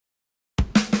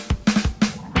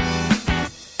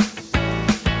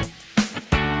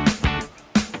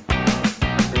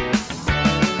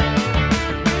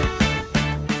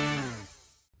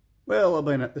I've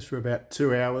been at this for about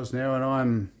 2 hours now and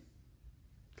I'm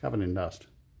covered in dust.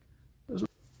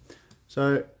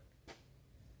 So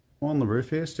I'm on the roof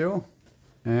here still,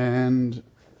 and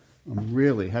I'm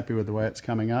really happy with the way it's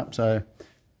coming up. So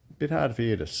a bit hard for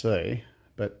you to see,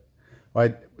 but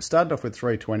I started off with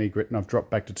 320 grit and I've dropped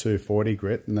back to 240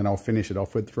 grit, and then I'll finish it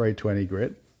off with 320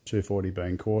 grit, 240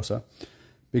 being coarser,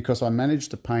 because I managed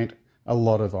to paint a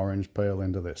lot of orange peel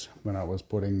into this when I was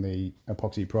putting the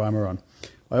epoxy primer on.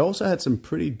 I also had some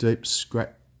pretty deep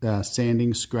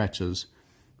sanding scratches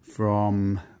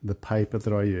from the paper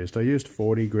that I used. I used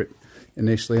 40 grit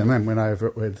initially and then went over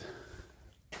it with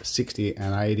 60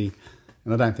 and 80,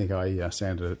 and I don't think I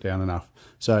sanded it down enough.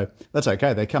 So that's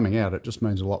okay, they're coming out. It just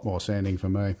means a lot more sanding for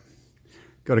me.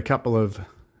 Got a couple of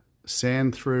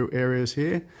sand through areas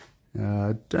here.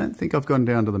 Don't think I've gone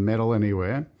down to the metal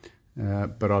anywhere.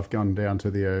 But I've gone down to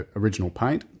the original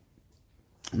paint,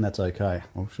 and that's okay.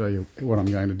 I'll show you what I'm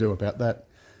going to do about that.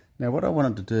 Now what I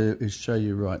wanted to do is show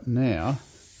you right now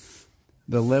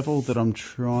the level that I'm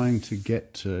trying to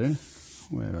get to.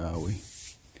 Where are we?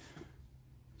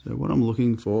 So what I'm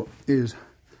looking for is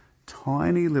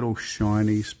tiny little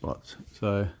shiny spots.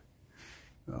 So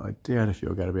I doubt if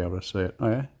you're going to be able to see it. Oh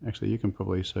yeah, actually you can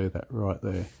probably see that right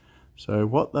there. So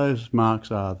what those marks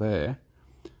are there,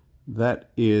 that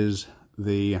is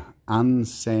the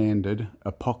unsanded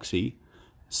epoxy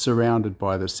surrounded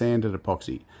by the sanded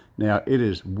epoxy. Now it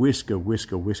is whisker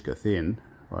thin,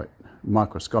 like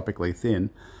microscopically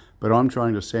thin, but I'm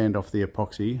trying to sand off the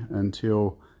epoxy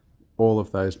until all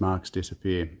of those marks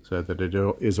disappear so that it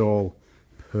is all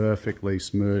perfectly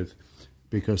smooth.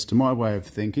 Because to my way of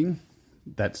thinking,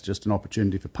 that's just an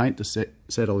opportunity for paint to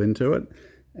settle into it.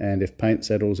 And if paint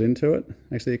settles into it,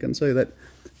 actually you can see that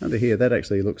under here, that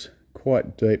actually looks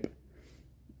quite deep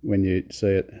when you see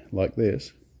it like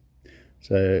this.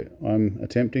 So I'm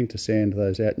attempting to sand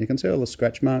those out, and you can see all the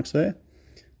scratch marks there.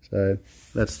 So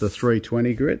that's the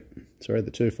 320 grit, sorry,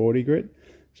 the 240 grit.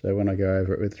 So when I go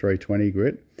over it with 320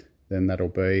 grit, then that'll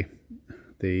be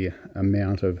the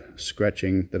amount of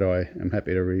scratching that I am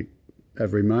happy to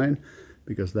have remain,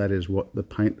 because that is what the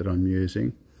paint that I'm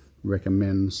using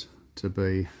recommends to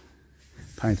be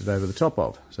painted over the top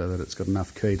of, so that it's got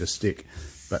enough key to stick,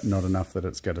 but not enough that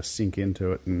it's going to sink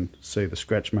into it and see the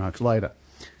scratch marks later.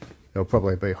 There'll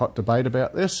probably be hot debate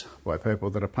about this by people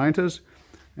that are painters,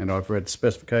 and I've read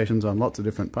specifications on lots of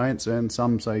different paints, and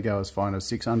some say go as fine as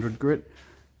 600 grit.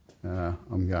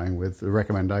 I'm going with the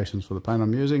recommendations for the paint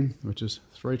I'm using, which is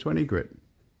 320 grit.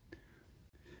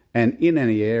 And in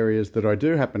any areas that I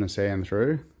do happen to sand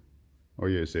through, I'll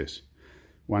use this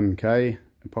 1K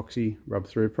epoxy rub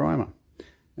through primer,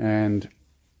 and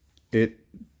it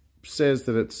says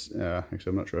that it's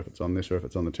actually I'm not sure if it's on this or if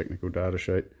it's on the technical data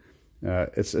sheet.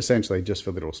 It's essentially just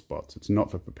for little spots. It's not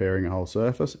for preparing a whole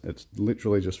surface. It's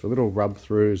literally just for little rub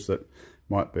throughs that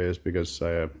might be as big as,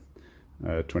 say,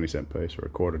 a 20-cent piece or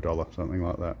 $0.25, something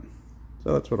like that.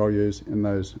 So that's what I'll use in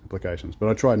those applications, but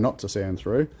I try not to sand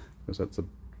through because that's the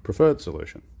preferred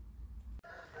solution.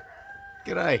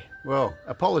 G'day. Well,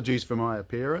 apologies for my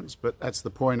appearance, but that's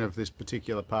the point of this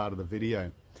particular part of the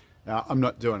video. I'm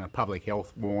not doing a public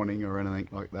health warning or anything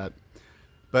like that,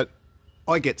 but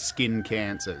I get skin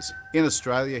cancers. In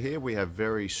Australia here, we have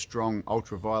very strong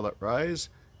ultraviolet rays.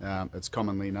 It's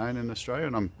commonly known in Australia,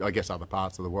 and I guess other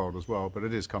parts of the world as well, but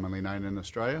it is commonly known in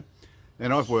Australia.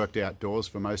 And I've worked outdoors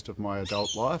for most of my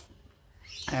adult life,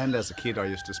 and as a kid I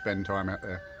used to spend time out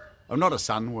there. I'm not a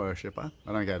sun worshipper.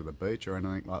 I don't go to the beach or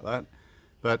anything like that.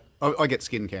 But I get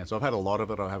skin cancer. I've had a lot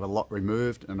of it. I have a lot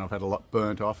removed, and I've had a lot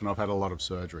burnt off, and I've had a lot of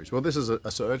surgeries. Well, this is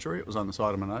a surgery. It was on the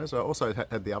side of my nose. I also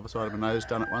had the other side of my nose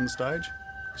done at one stage.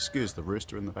 Excuse the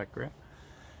rooster in the background.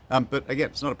 But again,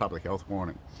 it's not a public health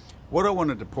warning. What I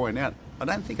wanted to point out, I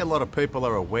don't think a lot of people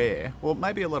are aware, well,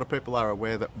 maybe a lot of people are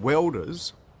aware that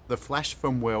welders, the flash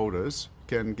from welders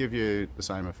can give you the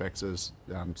same effects as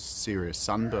serious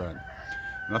sunburn.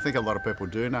 And I think a lot of people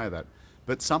do know that.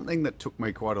 But something that took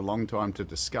me quite a long time to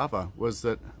discover was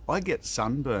that I get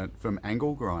sunburnt from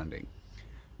angle grinding.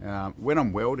 When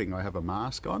I'm welding, I have a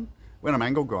mask on. When I'm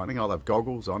angle grinding, I'll have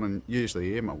goggles on and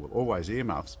usually always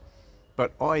earmuffs.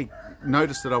 But I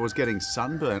noticed that I was getting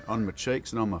sunburnt on my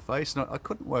cheeks and on my face, and I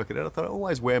couldn't work it out. I thought I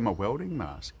always wear my welding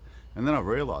mask. And then I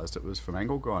realised it was from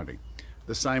angle grinding.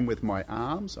 The same with my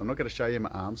arms. I'm not going to show you my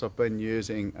arms. I've been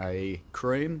using a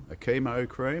cream, a chemo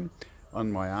cream,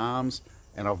 on my arms,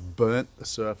 and I've burnt the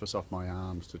surface off my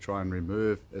arms to try and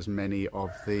remove as many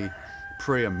of the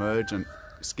pre-emergent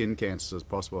skin cancers as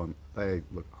possible, and they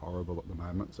look horrible at the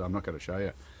moment, so I'm not going to show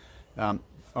you.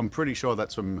 I'm pretty sure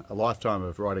that's from a lifetime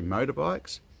of riding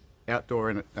motorbikes,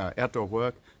 outdoor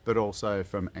work, but also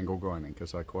from angle grinding,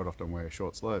 because I quite often wear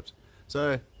short sleeves.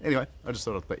 So anyway, I just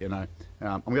thought I'd let you know.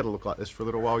 I'm going to look like this for a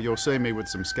little while. You'll see me with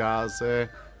some scars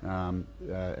there,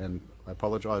 and I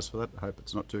apologise for that. I hope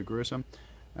it's not too gruesome.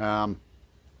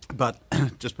 But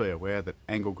just be aware that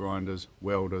angle grinders,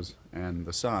 welders, and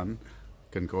the sun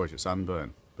can cause you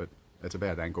sunburn. But it's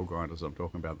about angle grinders I'm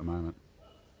talking about at the moment.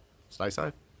 Stay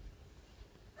safe.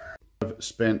 I've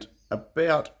spent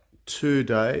about 2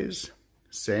 days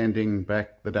sanding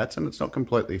back the Datsun. It's not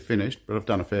completely finished, but I've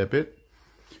done a fair bit.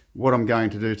 What I'm going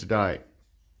to do today,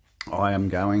 I am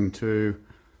going to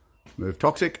move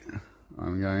toxic.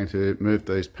 I'm going to move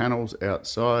these panels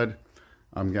outside.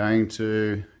 I'm going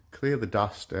to clear the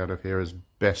dust out of here as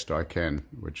best I can,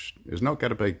 which is not going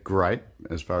to be great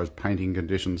as far as painting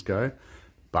conditions go,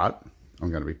 but I'm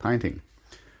going to be painting.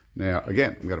 Now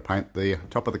again, I'm going to paint the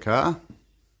top of the car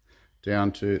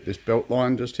down to this belt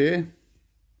line just here,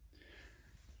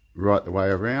 right the way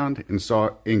around,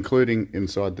 inside, including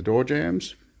inside the door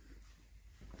jambs.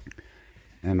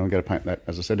 And I'm going to paint that,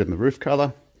 as I said, in the roof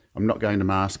colour. I'm not going to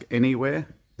mask anywhere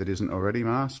that isn't already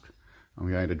masked. I'm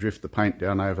going to drift the paint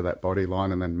down over that body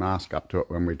line and then mask up to it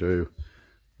when we do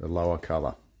the lower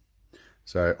colour.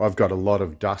 So I've got a lot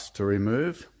of dust to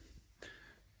remove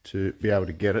to be able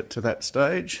to get it to that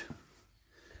stage.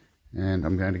 And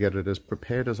I'm going to get it as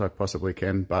prepared as I possibly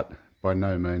can, but by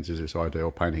no means is this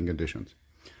ideal painting conditions.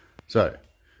 So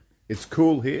it's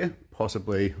cool here,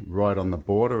 possibly right on the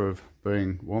border of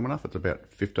being warm enough. It's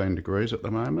about 15 degrees at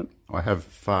the moment. I have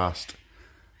fast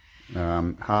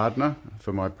hardener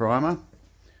for my primer,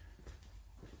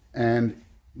 and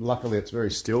luckily it's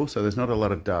very still, so there's not a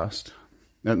lot of dust,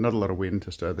 not a lot of wind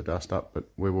to stir the dust up, but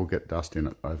we will get dust in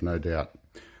it, I've no doubt.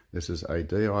 This is a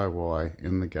DIY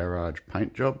in the garage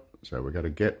paint job, so we're going to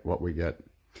get what we get.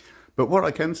 But what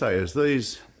I can say is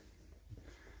these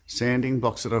sanding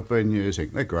blocks that I've been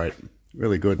using, they're great,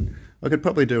 really good. I could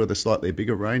probably do with a slightly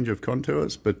bigger range of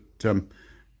contours, but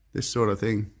this sort of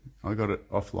thing, I got it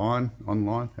offline,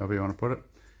 online, however you want to put it.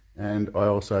 And I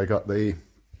also got the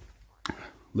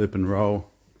loop and roll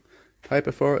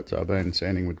paper for it, so I've been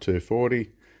sanding with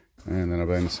 240, and then I've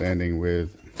been sanding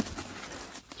with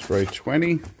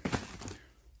 320.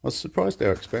 I was surprised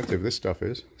how expensive this stuff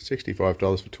is,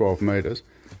 $65 for 12 meters,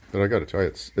 but I got to tell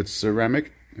you, it's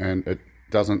ceramic, and it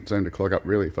doesn't seem to clog up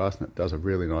really fast, and it does a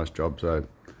really nice job, so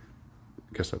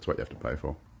I guess that's what you have to pay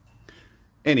for.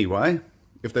 Anyway,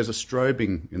 if there's a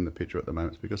strobing in the picture at the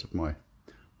moment, it's because of my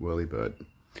whirly bird.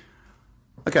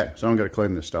 Okay, so I'm going to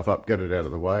clean this stuff up, get it out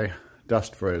of the way,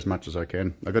 dust free as much as I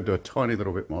can. I've got to do a tiny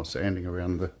little bit more sanding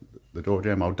around the door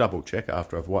jamb. I'll double check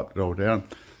after I've wiped it all down,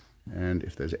 and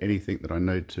if there's anything that I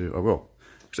need to, I will.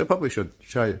 Because I probably should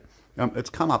show you. It's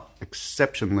come up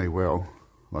exceptionally well,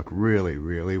 like really,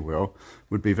 really well.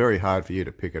 Would be very hard for you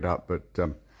to pick it up, but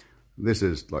this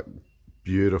is like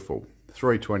beautiful.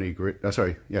 320 grit,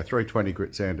 320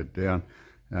 grit sanded down.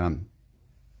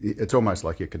 It's almost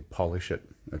like you could polish it.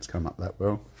 It's come up that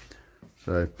well.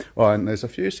 So, and there's a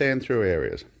few sand through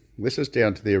areas. This is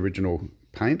down to the original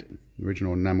paint,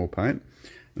 original enamel paint,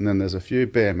 and then there's a few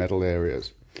bare metal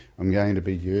areas. I'm going to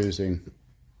be using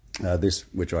this,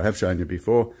 which I have shown you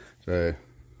before, so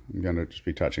I'm going to just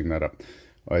be touching that up.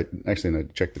 I actually need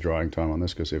to check the drying time on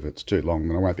this, because if it's too long,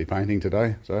 then I won't be painting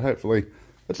today. So hopefully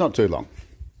it's not too long.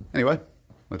 Anyway,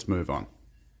 let's move on.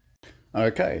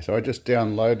 Okay, so I just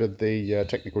downloaded the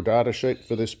technical data sheet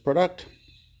for this product,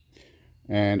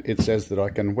 and it says that I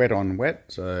can wet on wet,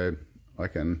 so I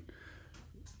can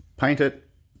paint it,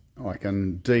 I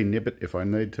can denib it if I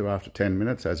need to after 10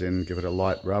 minutes, as in give it a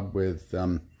light rub with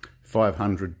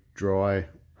 500 dry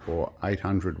or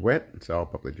 800 wet, so I'll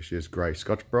probably just use grey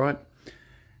Scotch-Brite.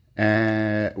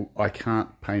 And I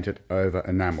can't paint it over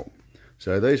enamel.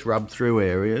 So these rub-through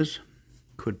areas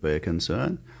could be a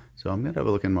concern. So I'm going to have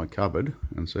a look in my cupboard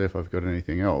and see if I've got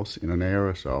anything else in an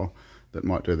aerosol that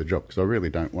might do the job, because I really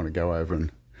don't want to go over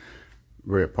and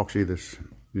re-epoxy this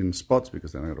in spots,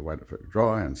 because then I've got to wait for it to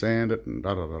dry and sand it and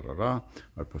da-da-da-da-da.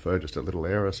 I prefer just a little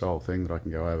aerosol thing that I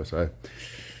can go over. So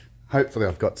hopefully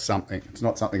I've got something. It's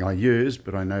not something I use,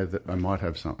 but I know that I might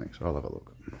have something, so I'll have a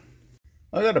look.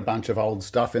 I've got a bunch of old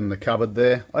stuff in the cupboard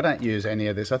there. I don't use any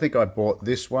of this. I think I bought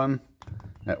this one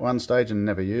at one stage and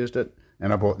never used it.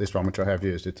 And I bought this one, which I have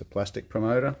used. It's a plastic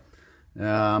promoter.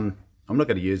 I'm not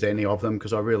going to use any of them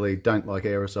because I really don't like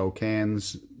aerosol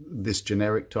cans, this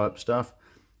generic type stuff.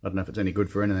 I don't know if it's any good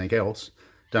for anything else.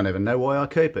 Don't even know why I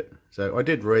keep it. So I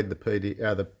did read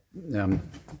the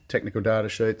technical data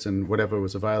sheets and whatever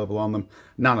was available on them.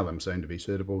 None of them seem to be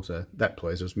suitable, so that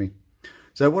pleases me.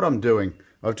 So what I'm doing,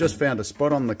 I've just found a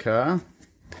spot on the car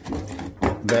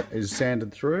that is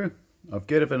sanded through. I've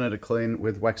given it a clean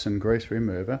with wax and grease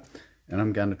remover, and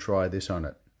I'm going to try this on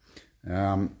it.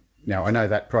 Now, I know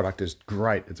that product is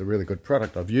great. It's a really good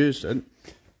product. I've used it,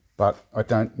 but I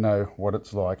don't know what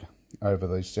it's like over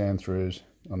these sand-throughs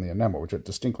on the enamel, which it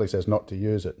distinctly says not to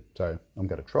use it. So I'm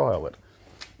going to trial it.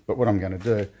 But what I'm going to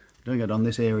do, I'm doing it on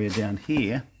this area down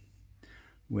here,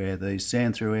 where these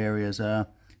sand-through areas are,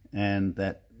 and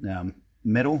that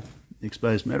metal,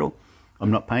 exposed metal.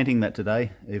 I'm not painting that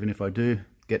today, even if I do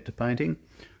get to painting.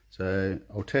 So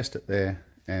I'll test it there,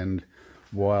 and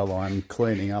while I'm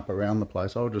cleaning up around the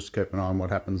place, I'll just keep an eye on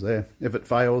what happens there. If it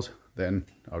fails, then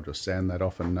I'll just sand that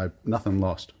off and nothing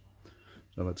lost.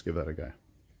 So let's give that a go.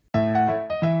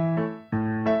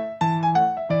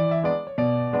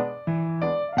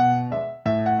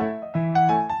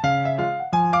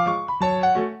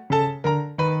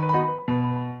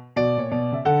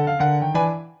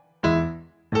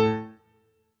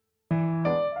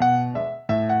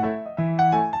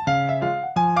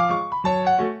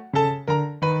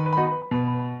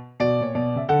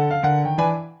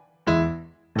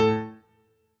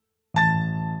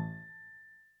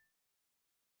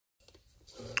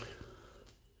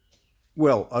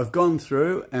 Well, I've gone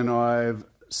through and I've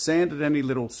sanded any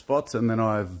little spots, and then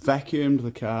I've vacuumed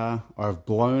the car, I've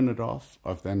blown it off,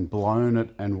 I've then blown it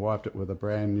and wiped it with a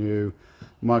brand new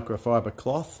microfiber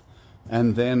cloth,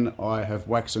 and then I have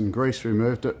wax and grease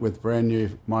removed it with brand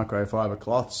new microfiber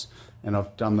cloths, and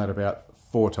I've done that about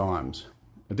 4 times.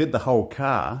 I did the whole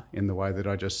car in the way that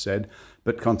I just said,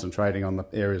 but concentrating on the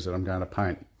areas that I'm going to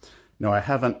paint. Now, I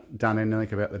haven't done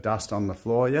anything about the dust on the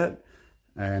floor yet,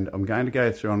 and I'm going to go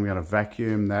through and I'm going to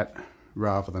vacuum that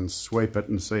rather than sweep it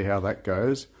and see how that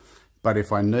goes. But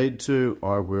if I need to,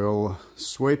 I will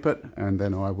sweep it and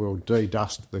then I will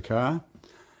de-dust the car.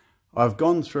 I've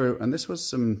gone through, and this was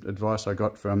some advice I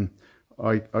got from,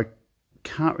 I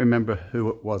can't remember who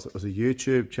it was. It was a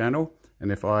YouTube channel,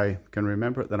 and if I can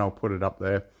remember it, then I'll put it up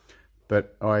there.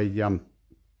 But I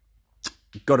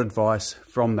got advice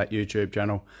from that YouTube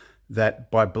channel that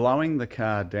by blowing the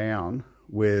car down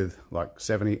with like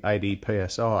 70, 80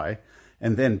 PSI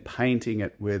and then painting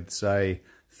it with, say,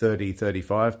 30,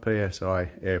 35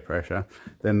 PSI air pressure,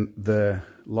 then the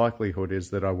likelihood is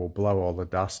that I will blow all the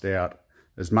dust out,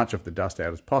 as much of the dust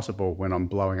out as possible when I'm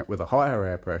blowing it with a higher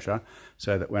air pressure,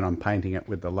 so that when I'm painting it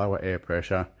with the lower air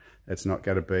pressure, it's not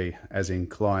going to be as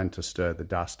inclined to stir the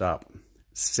dust up.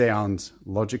 Sounds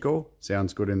logical,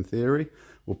 sounds good in theory.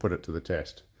 We'll put it to the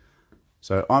test.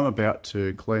 So I'm about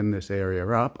to clean this area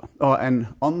up. Oh,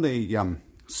 and on the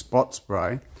spot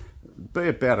spray, be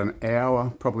about an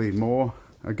hour, probably more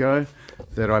ago,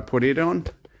 that I put it on,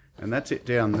 and that's it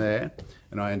down there.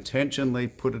 And I intentionally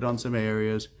put it on some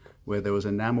areas where there was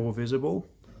enamel visible,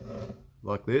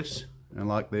 like this, and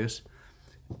like this,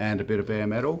 and a bit of bare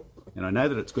metal. And I know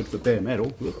that it's good for bare metal.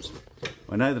 Whoops.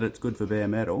 I know that it's good for bare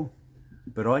metal,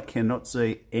 but I cannot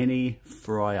see any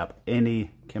fry up,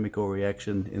 any chemical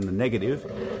reaction in the negative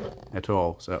at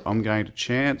all. So I'm going to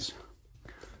chance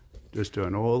just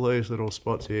doing all these little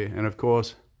spots here. And of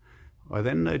course, I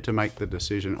then need to make the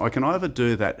decision. I can either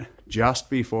do that just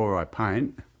before I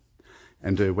paint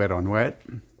and do wet on wet,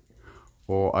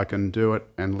 or I can do it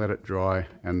and let it dry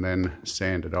and then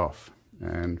sand it off.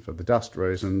 And for the dust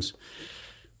reasons,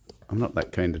 I'm not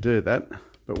that keen to do that,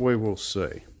 but we will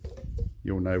see.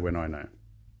 You'll know when I know.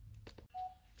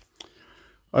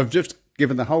 I've just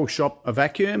given the whole shop a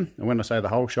vacuum, and when I say the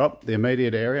whole shop, the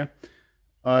immediate area.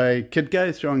 I could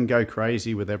go through and go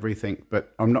crazy with everything,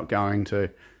 but I'm not going to.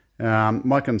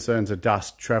 My concerns are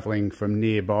dust travelling from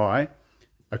nearby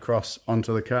across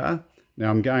onto the car. Now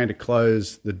I'm going to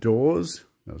close the doors.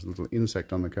 There was a little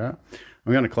insect on the car.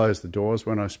 I'm going to close the doors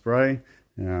when I spray,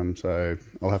 so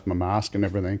I'll have my mask and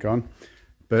everything on.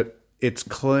 But it's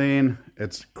clean,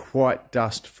 it's quite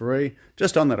dust free.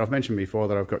 Just on that, I've mentioned before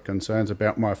that I've got concerns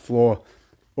about my floor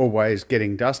always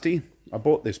getting dusty. I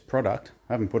bought this product,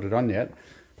 I haven't put it on yet,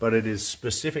 but it is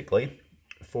specifically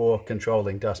for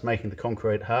controlling dust, making the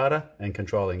concrete harder and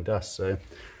controlling dust. So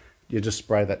you just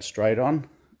spray that straight on.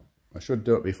 I should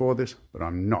do it before this, but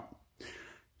I'm not.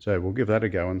 So we'll give that a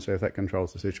go and see if that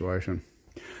controls the situation.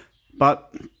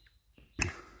 But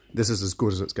this is as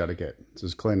good as it's going to get. It's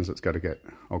as clean as it's going to get.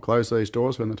 I'll close these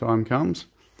doors when the time comes.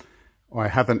 I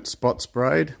haven't spot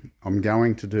sprayed. I'm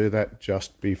going to do that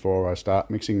just before I start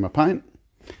mixing my paint,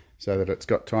 so that it's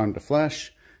got time to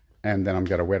flash, and then I'm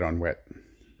going to wet on wet.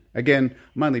 Again,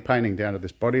 I'm only painting down to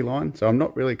this body line, so I'm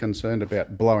not really concerned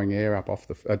about blowing air up off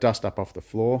the dust up off the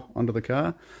floor onto the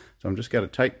car. So I'm just going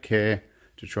to take care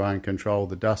to try and control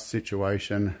the dust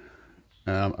situation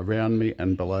around me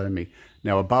and below me.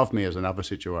 Now above me is another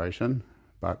situation,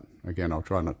 but again, I'll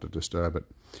try not to disturb it.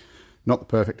 Not the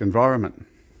perfect environment.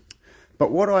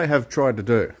 But what I have tried to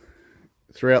do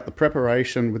throughout the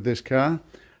preparation with this car,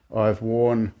 I've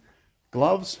worn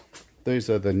gloves. These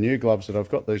are the new gloves that I've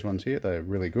got, these ones here, they're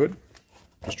really good.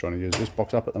 Just trying to use this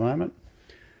box up at the moment.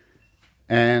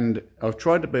 And I've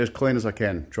tried to be as clean as I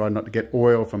can. Tried not to get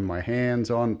oil from my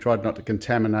hands on. Tried not to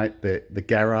contaminate the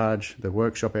garage, the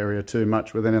workshop area too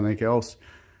much with anything else.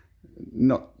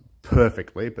 Not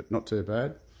perfectly, but not too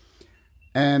bad.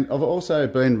 And I've also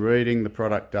been reading the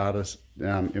product data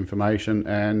information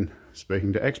and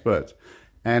speaking to experts.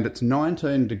 And it's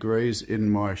 19 degrees in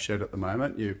my shed at the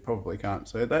moment. You probably can't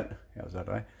see that. How's that,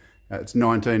 eh? It's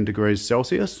 19 degrees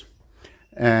Celsius.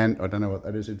 And I don't know what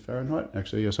that is in Fahrenheit.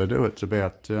 Actually, yes, I do. It's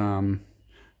about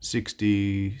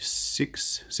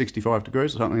 66, 65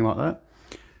 degrees or something like that.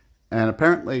 And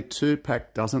apparently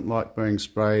 2-pack doesn't like being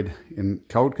sprayed in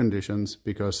cold conditions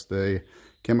because the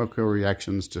chemical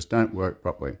reactions just don't work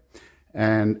properly.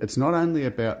 And it's not only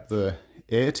about the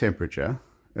air temperature,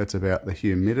 it's about the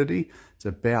humidity. It's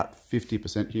about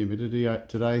 50% humidity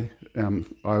today,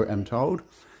 I am told.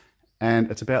 And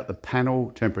it's about the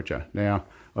panel temperature. Now,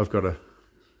 I've got a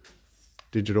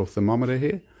digital thermometer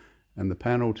here, and the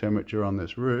panel temperature on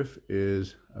this roof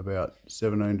is about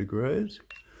 17 degrees.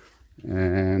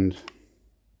 And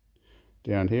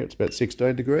down here it's about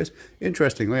 16 degrees.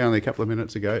 Interestingly, only a couple of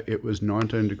minutes ago it was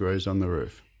 19 degrees on the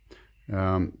roof.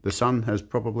 The sun has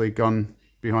probably gone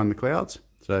behind the clouds,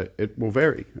 so it will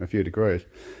vary a few degrees.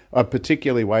 I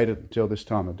particularly waited until this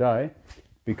time of day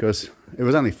because it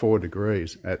was only 4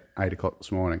 degrees at 8 o'clock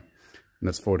this morning, and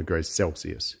that's 4 degrees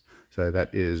Celsius. So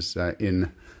that is,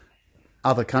 in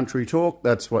other country talk,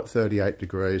 that's what, 38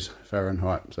 degrees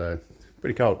Fahrenheit, so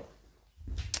pretty cold.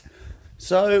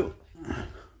 So,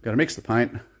 got to mix the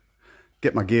paint,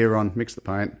 get my gear on, mix the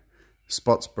paint,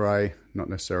 spot spray, not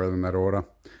necessarily in that order,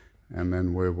 and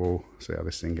then we will see how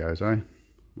this thing goes, eh?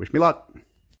 Wish me luck.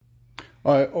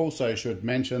 I also should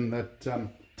mention that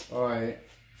I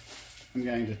am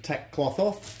going to tack cloth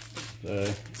off.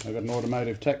 So I've got an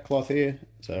automotive tack cloth here,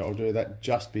 so I'll do that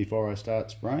just before I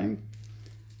start spraying.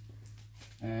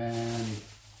 And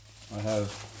I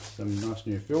have some nice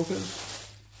new filters.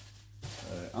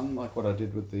 Unlike what I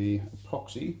did with the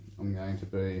epoxy, I'm going to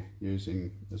be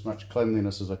using as much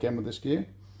cleanliness as I can with this gear.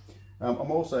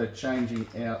 I'm also changing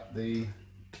out the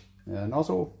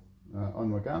nozzle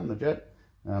on my gun, the jet.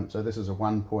 So this is a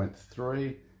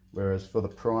 1.3, whereas for the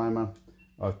primer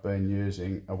I've been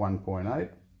using a 1.8.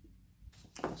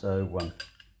 So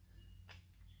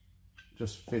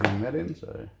just fitting that in, so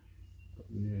put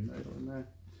the new needle in there.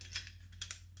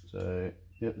 So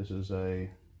yep, this is a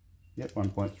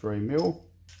 1.3 mil,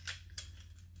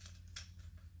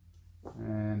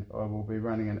 and I will be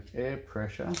running an air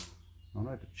pressure. I'll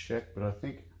need to check, but I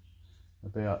think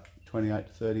about 28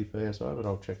 to 30 psi, but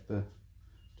I'll check the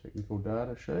technical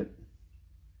data sheet.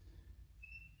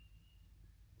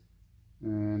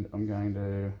 And I'm going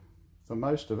to, for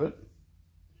most of it,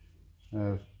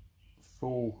 have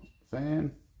full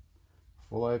fan,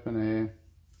 full open air,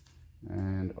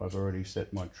 and I've already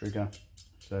set my trigger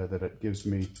so that it gives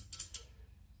me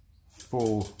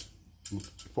full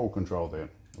control there.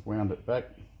 I've wound it back.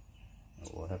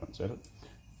 Oh, I haven't set it.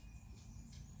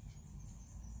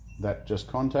 That just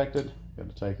contacted. Got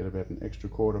to take it about an extra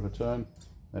quarter of a turn.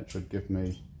 That should give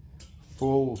me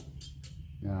full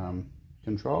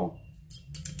control.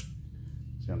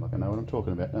 Sound like I know what I'm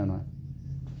talking about, don't I?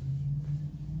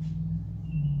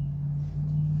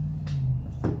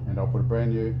 And I'll put a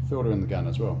brand new filter in the gun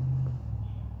as well.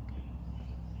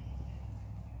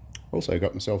 Also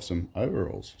got myself some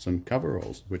overalls, some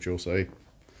coveralls, which you'll see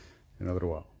in a little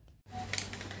while.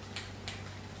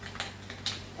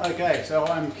 Okay, so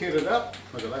I'm kitted up.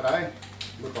 Look at that, eh?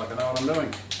 Look like I know what I'm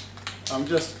doing. I'm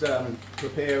just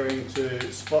preparing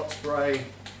to spot spray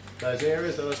those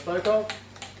areas that I spoke of.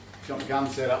 Got my gun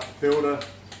set up, filter,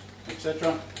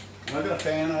 etc. And I've got a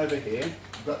fan over here.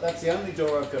 That's the only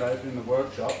door I've got open in the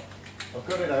workshop. I've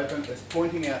got it open, it's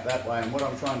pointing out that way, and what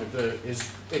I'm trying to do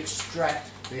is extract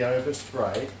the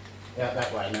overspray out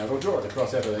that way. Now it'll draw it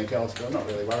across everything else, but I'm not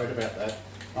really worried about that.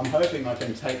 I'm hoping I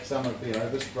can take some of the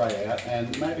overspray out,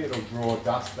 and maybe it'll draw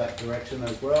dust that direction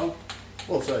as well.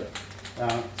 We'll see.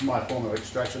 It's my form of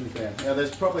extraction fan. Now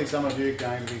there's probably some of you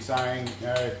going to be saying, you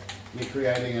know, you're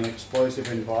creating an explosive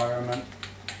environment.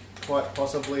 Quite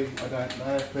possibly, I don't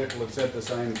know. People have said the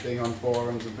same thing on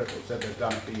forums, and people have said they've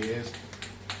done it for years.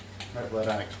 Hopefully I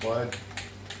don't explode.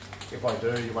 If I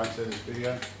do, you won't see this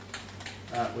video.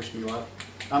 Wish me luck.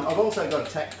 I've also got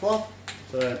a tack cloth,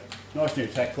 so nice new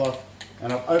tack cloth,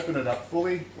 and I've opened it up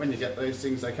fully. When you get these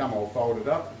things, they come all folded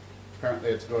up.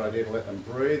 apparently it's a good idea to let them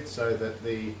breathe so that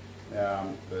the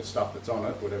stuff that's on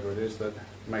it, whatever it is that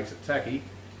makes it tacky,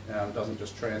 doesn't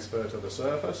just transfer to the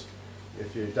surface.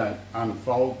 If you don't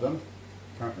unfold them,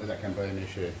 apparently that can be an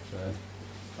issue. So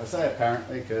I say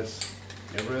apparently because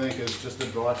everything is just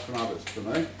advice from others to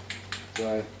me.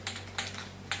 So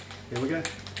here we go.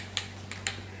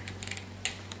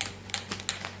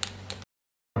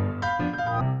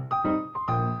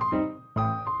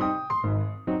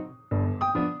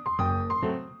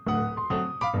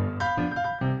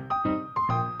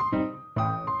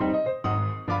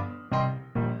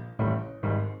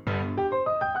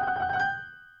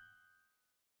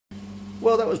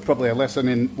 Well, that was probably a lesson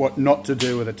in what not to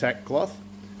do with a tack cloth.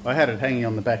 I had it hanging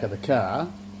on the back of the car,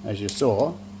 as you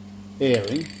saw,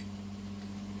 airing,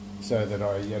 so that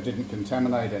I didn't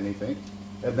contaminate anything.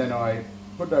 And then I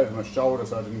put it over my shoulder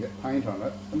so I didn't get paint on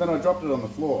it. And then I dropped it on the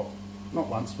floor. Not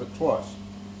once, but twice.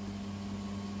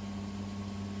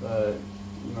 So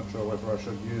I'm not sure whether I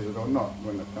should use it or not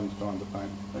when it comes time to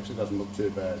paint. It actually doesn't look too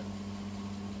bad.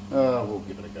 We'll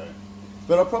give it a go.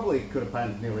 But I probably could have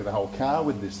painted nearly the whole car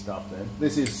with this stuff then.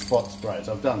 This is spot sprays.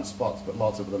 I've done spots, but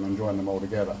lots of them and joined them all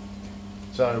together.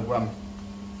 So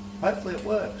hopefully it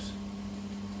works.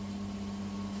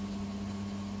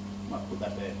 Might put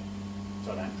that there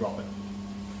so I don't drop it.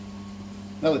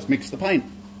 Now let's mix the paint.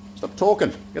 Stop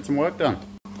talking, get some work done.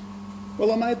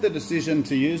 Well, I made the decision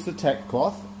to use the tack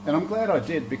cloth, and I'm glad I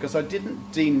did because I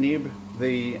didn't denib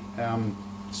the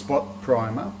spot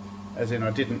primer. As in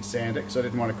I didn't sand it because I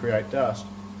didn't want to create dust.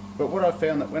 But what I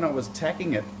found that when I was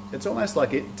tacking it, it's almost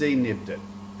like it denibbed it.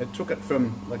 It took it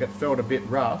from, like it felt a bit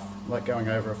rough, like going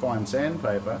over a fine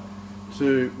sandpaper,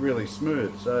 to really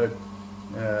smooth. So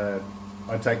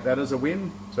I take that as a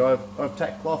win. So I've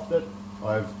tack clothed it,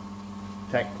 I've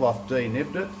tack cloth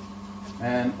denibbed it,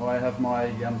 and I have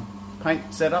my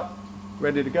paint set up,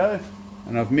 ready to go.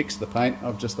 And I've mixed the paint,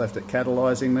 I've just left it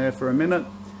catalysing there for a minute.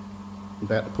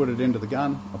 About to put it into the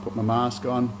gun, I'll put my mask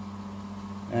on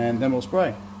and then we'll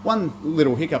spray. One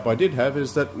little hiccup I did have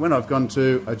is that when I've gone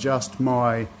to adjust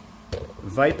my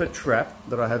vapor trap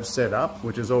that I have set up,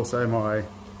 which is also my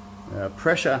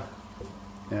pressure,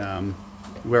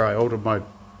 where I altered my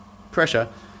pressure,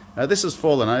 this has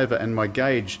fallen over and my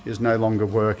gauge is no longer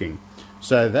working.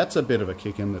 So that's a bit of a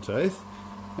kick in the teeth.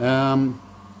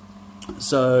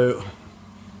 So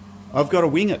I've got to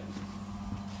wing it.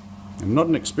 I'm not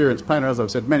an experienced painter, as I've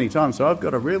said many times, so I've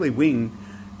got to really wing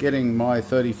getting my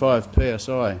 35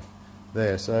 psi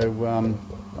there. So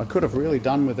I could have really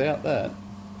done without that.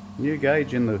 New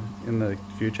gauge in the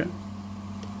future.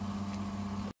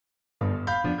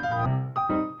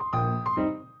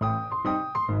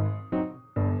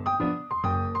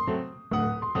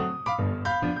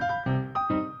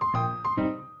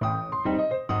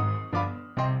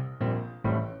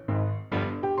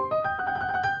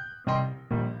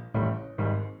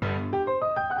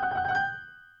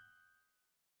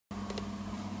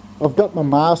 I've got my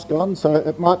mask on, so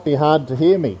it might be hard to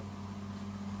hear me.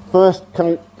 First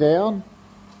coat down,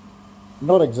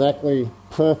 not exactly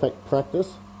perfect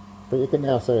practice, but you can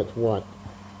now see it's white.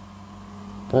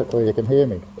 Hopefully you can hear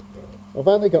me. I've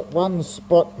only got one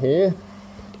spot here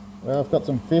where I've got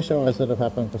some fish eyes that have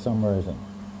happened for some reason.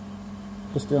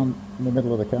 Just down in the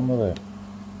middle of the camera there.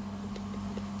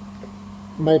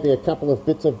 Maybe a couple of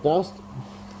bits of dust,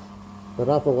 but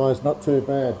otherwise not too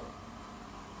bad.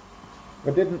 I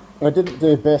didn't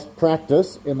do best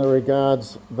practice in the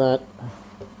regards that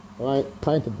I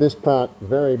painted this part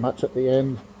very much at the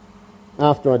end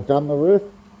after I'd done the roof,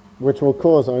 which will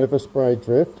cause overspray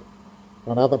drift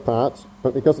on other parts,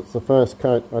 but because it's the first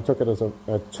coat, I took it as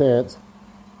a chance.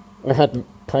 I hadn't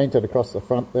painted across the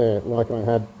front there like I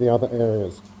had the other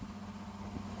areas.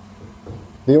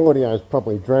 The audio is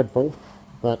probably dreadful,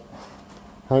 but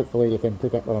hopefully you can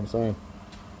pick up what I'm saying.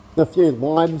 The few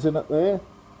lines in it there,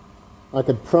 I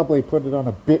could probably put it on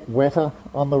a bit wetter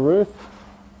on the roof,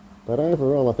 but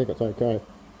overall I think it's okay.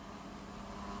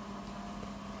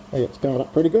 Hey, it's going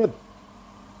up pretty good.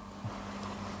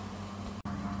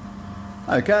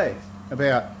 Okay,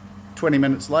 about 20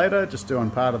 minutes later, just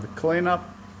doing part of the cleanup,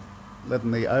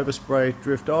 letting the overspray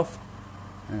drift off,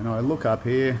 and I look up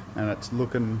here and it's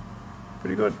looking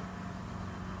pretty good.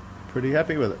 Pretty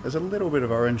happy with it. There's a little bit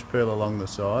of orange peel along the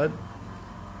side,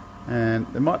 and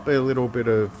there might be a little bit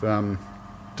of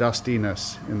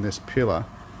dustiness in this pillar,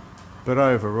 but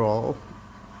overall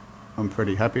I'm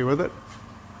pretty happy with it.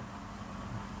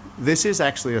 This is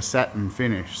actually a satin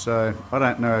finish, so I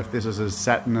don't know if this is as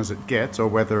satin as it gets or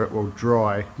whether it will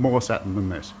dry more satin than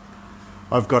this.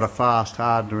 I've got a fast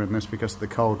hardener in this because of the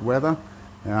cold weather,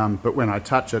 but when I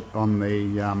touch it on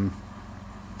the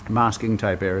masking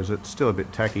tape errors. It's still a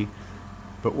bit tacky.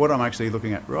 But what I'm actually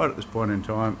looking at right at this point in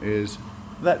time is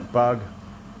that bug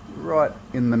right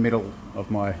in the middle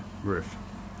of my roof.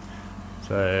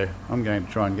 So I'm going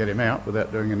to try and get him out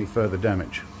without doing any further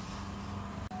damage.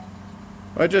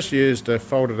 I just used a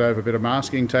folded over bit of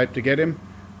masking tape to get him,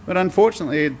 but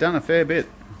unfortunately it done a fair bit.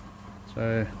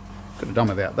 So could have done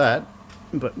without that,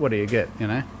 but what do you get, you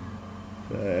know?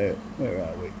 So where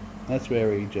are we? That's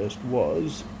where he just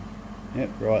was. Yep,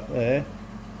 right there.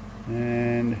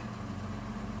 And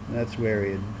that's where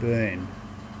he had been.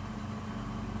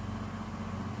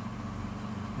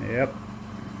 Yep.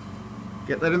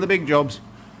 Get that in the big jobs.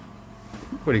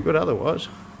 Pretty good otherwise.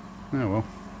 Oh well.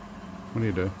 What do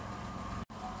you do?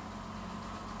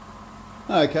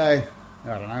 Okay.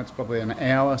 I don't know, it's probably an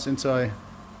hour since I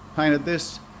painted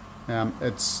this.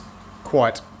 It's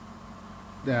quite...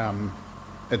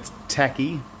 it's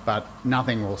tacky, but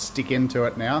nothing will stick into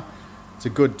it now. It's a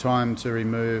good time to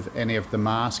remove any of the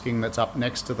masking that's up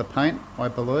next to the paint, I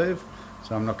believe.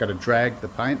 So I'm not going to drag the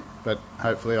paint, but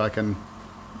hopefully I can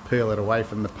peel it away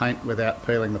from the paint without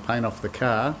peeling the paint off the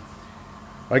car.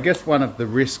 I guess one of the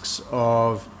risks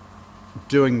of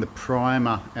doing the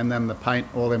primer and then the paint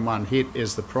all in one hit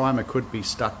is the primer could be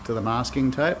stuck to the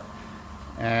masking tape,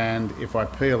 and if I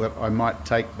peel it I might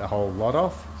take the whole lot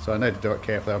off, so I need to do it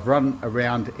carefully. I've run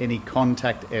around any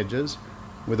contact edges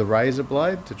with a razor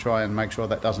blade to try and make sure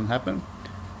that doesn't happen,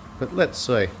 but let's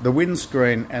see. The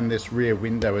windscreen and this rear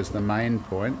window is the main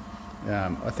point.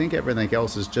 I think everything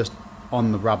else is just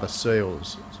on the rubber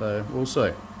seals, so we'll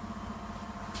see.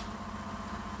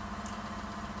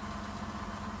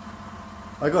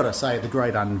 I gotta say, the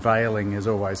great unveiling is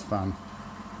always fun.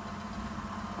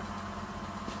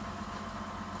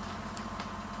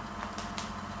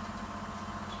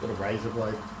 Just got a razor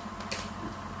blade.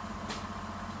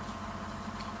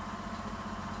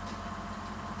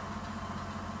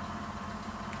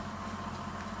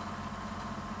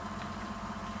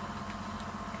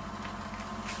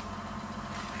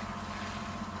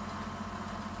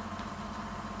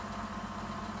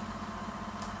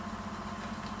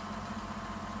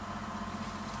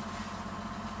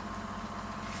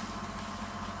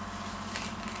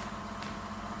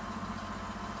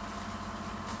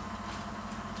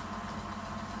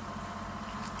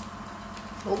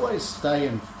 Always stay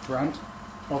in front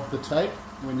of the tape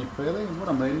when you're peeling, and what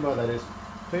I mean by that is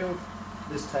peel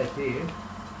this tape here,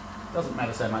 doesn't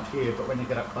matter so much here, but when you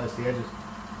get up close to the edges,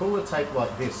 pull the tape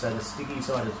like this so the sticky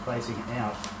side is facing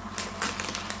out,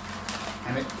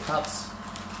 and it cuts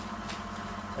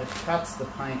the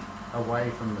paint away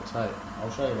from the tape.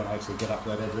 I'll show you when I actually get up to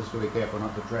that edge, just be careful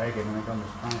not to drag anything on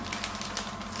this paint.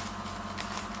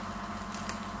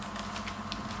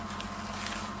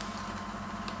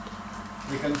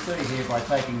 You can see here by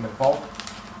taking the bulk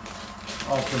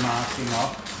of the masking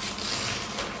off,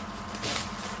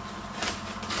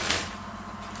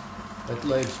 it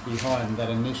leaves behind that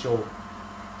initial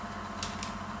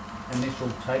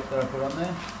tape that I put on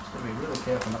there. Just got to be really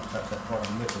careful not to touch that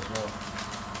bottom lip as well.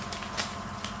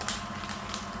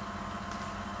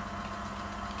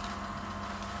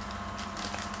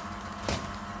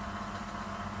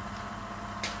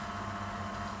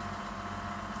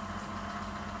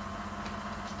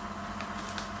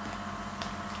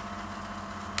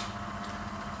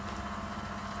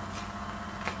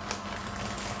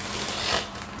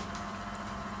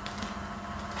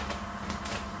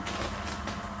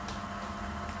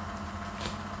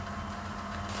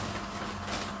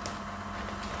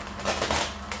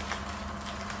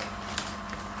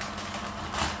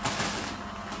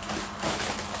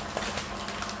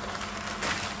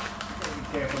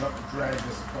 Careful not to drag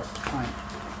this across the paint.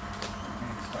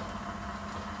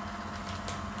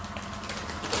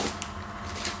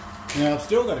 Now I've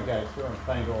still got to go through and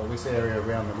paint all this area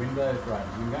around the window frame.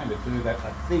 I'm going to do that,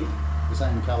 I think, the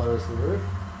same colour as the roof.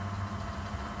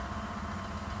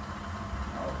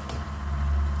 I'll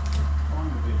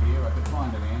find a bit here. I could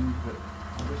find an end, but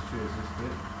I'll just choose this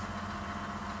bit.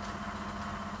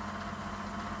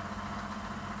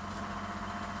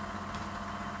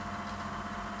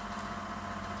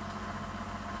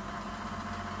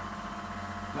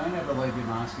 Don't ever leave your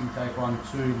masking tape on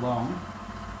too long,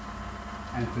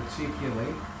 and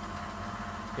particularly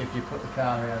if you put the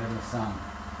car out in the sun.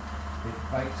 It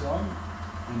bakes on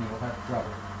and you'll have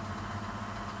trouble.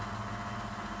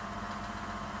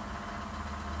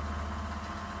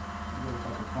 See if I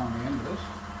can find the end of this.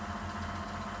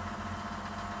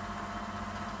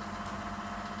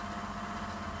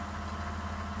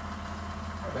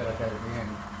 I bet I go to the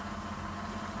end.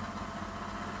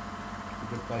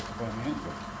 Good place to find the end,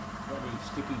 but bloody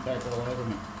sticky tape all over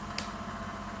me.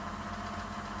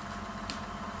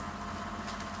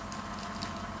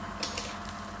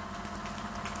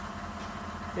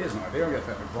 Here's an idea, I'll get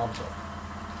the gloves off.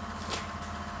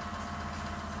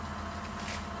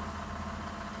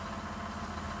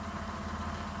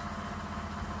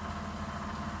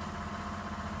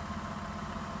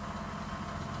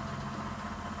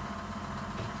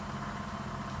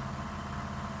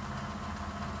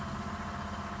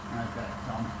 Okay,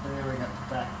 so I'm clearing it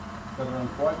back, but on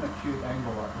quite an acute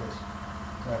angle like this.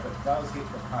 So if it does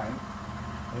hit the paint,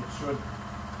 it should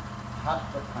cut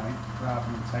the paint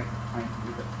rather than take the paint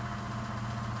with it.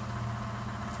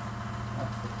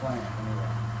 That's the plan anyway.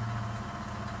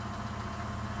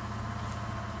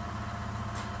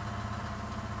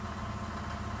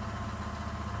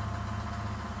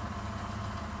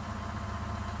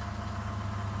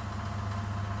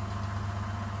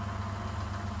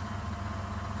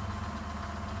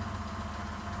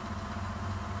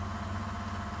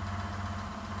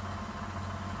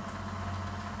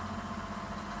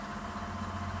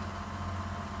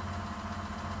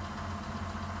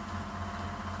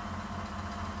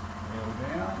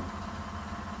 Down.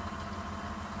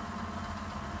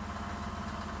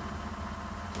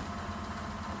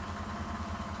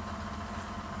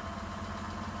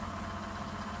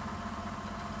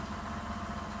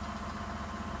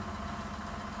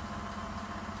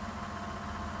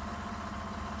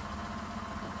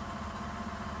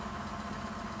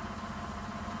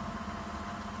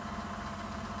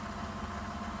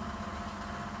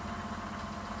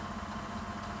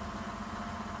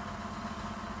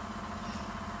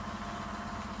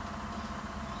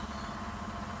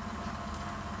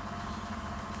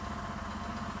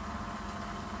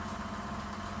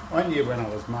 I knew when I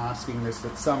was masking this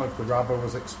that some of the rubber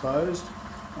was exposed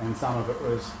and some of it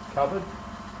was covered,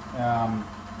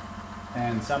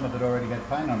 and some of it already had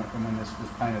paint on it from when this was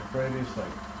painted previously.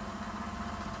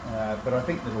 But I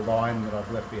think the line that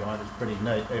I've left behind is pretty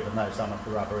neat, even though some of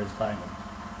the rubber is painted.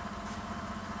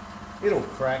 It'll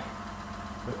crack,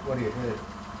 but what do you do?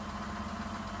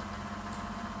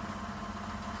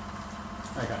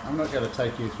 Okay, I'm not going to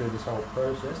take you through this whole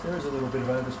process. There is a little bit of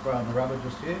overspray on the rubber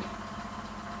just here.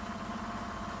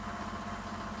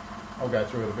 I'll go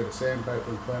through with a bit of sandpaper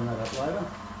and clean that up later.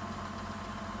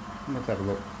 Let's have a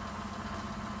look.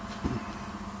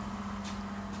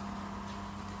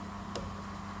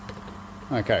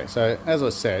 Okay, so as I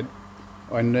said,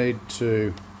 I need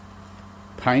to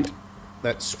paint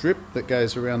that strip that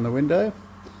goes around the window,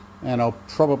 and I'll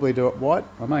probably do it white.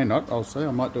 I may not, I'll see,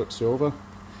 I might do it silver.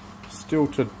 Still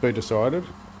to be decided.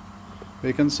 But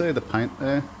you can see the paint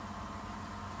there.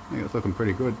 I think it's looking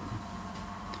pretty good.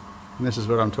 And this is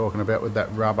what I'm talking about with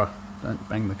that rubber. Don't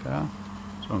bang the car.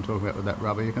 That's what I'm talking about with that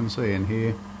rubber. You can see in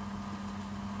here,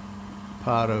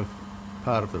 part of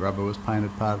the rubber was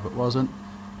painted, part of it wasn't.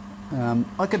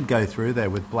 I could go through there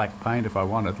with black paint if I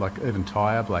wanted, like even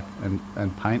tire black,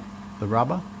 and paint the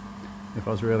rubber if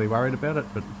I was really worried about it,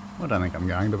 but I don't think I'm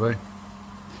going to be.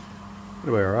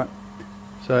 It'll be alright.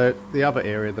 So the other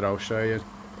area that I'll show you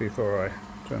before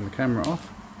I turn the camera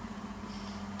off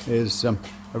is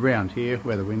around here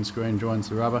where the windscreen joins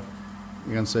the rubber.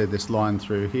 You can see this line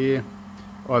through here.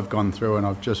 I've gone through and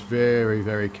I've just very,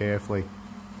 very carefully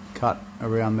cut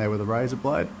around there with a razor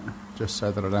blade, just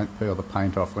so that I don't peel the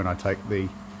paint off when I take the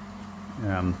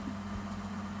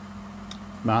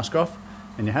mask off.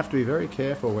 And you have to be very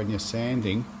careful when you're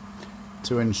sanding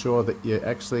to ensure that you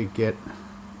actually get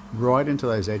right into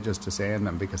those edges to sand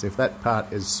them, because if that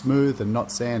part is smooth and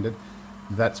not sanded,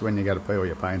 that's when you got to peel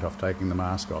your paint off taking the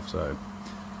mask off. So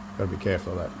got to be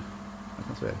careful of that. I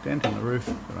can see a dent in the roof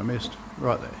that I missed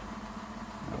right there.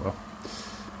 Oh well,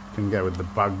 can go with the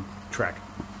bug track.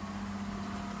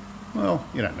 Well,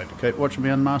 you don't need to keep watching me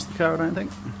unmask the car, I don't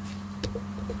think.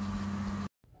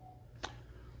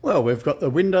 Well, we've got the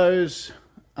windows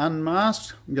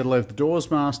unmasked. We've got to leave the doors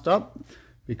masked up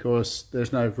because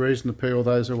there's no reason to peel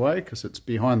those away because it's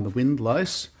behind the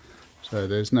windlace. So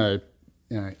there's no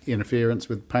interference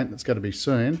with paint that's got to be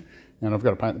seen. And I've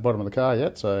got to paint the bottom of the car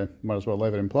yet, so might as well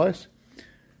leave it in place.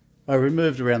 I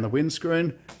removed around the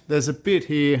windscreen. There's a bit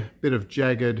here, bit of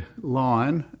jagged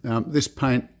line. This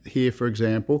paint here, for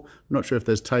example, I'm not sure if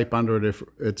there's tape under it, if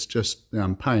it's just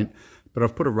paint, but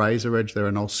I've put a razor edge there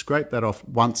and I'll scrape that off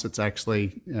once it's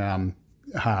actually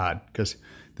hard, because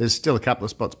there's still a couple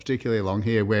of spots, particularly along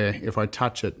here, where if I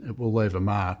touch it, it will leave a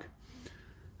mark.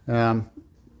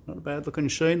 Not a bad looking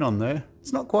sheen on there.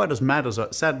 It's not quite as matte as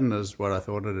satin as what I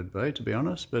thought it'd be, to be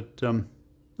honest, but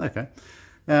okay.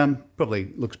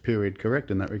 Probably looks period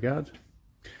correct in that regard.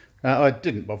 I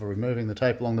didn't bother removing the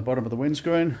tape along the bottom of the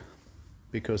windscreen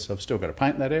because I've still got to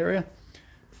paint that area.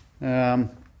 I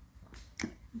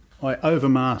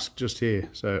overmasked just here,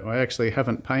 so I actually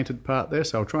haven't painted part there,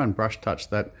 so I'll try and brush touch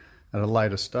that at a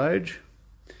later stage.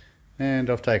 And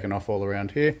I've taken off all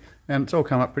around here, and it's all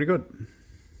come up pretty good.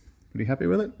 Pretty happy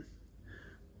with it.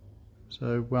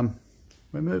 So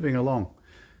we're moving along.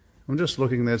 I'm just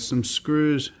looking, there's some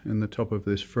screws in the top of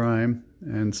this frame,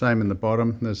 and same in the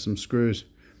bottom. There's some screws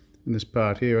in this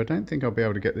part here. I don't think I'll be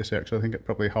able to get this out, because I think it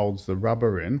probably holds the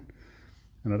rubber in,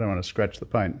 and I don't want to scratch the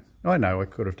paint. I know I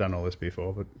could have done all this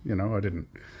before, but you know, I didn't.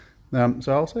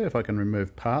 So I'll see if I can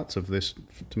remove parts of this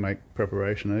to make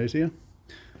preparation easier.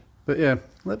 But yeah,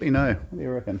 let me know. What do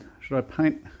you reckon? Should I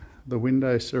paint the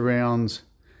window surrounds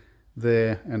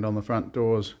there and on the front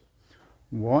doors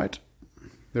white?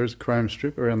 There's a chrome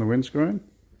strip around the windscreen.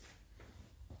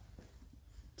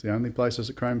 It's the only place there's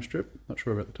a chrome strip. Not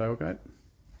sure about the tailgate.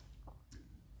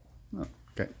 Oh,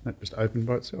 okay, that just opened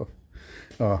by itself.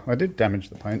 Oh, I did damage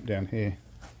the paint down here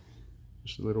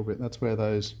just a little bit. That's where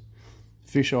those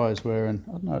fish eyes were, and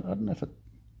I don't know if it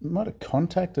might have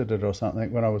contacted it or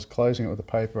something when I was closing it with the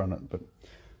paper on it, but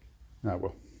oh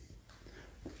well.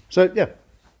 So yeah,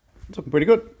 it's looking pretty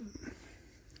good.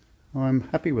 I'm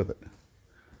happy with it.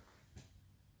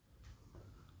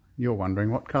 You're wondering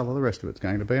what colour the rest of it's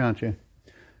going to be, aren't you?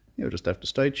 You'll just have to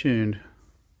stay tuned.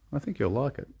 I think you'll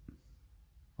like it.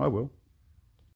 I will.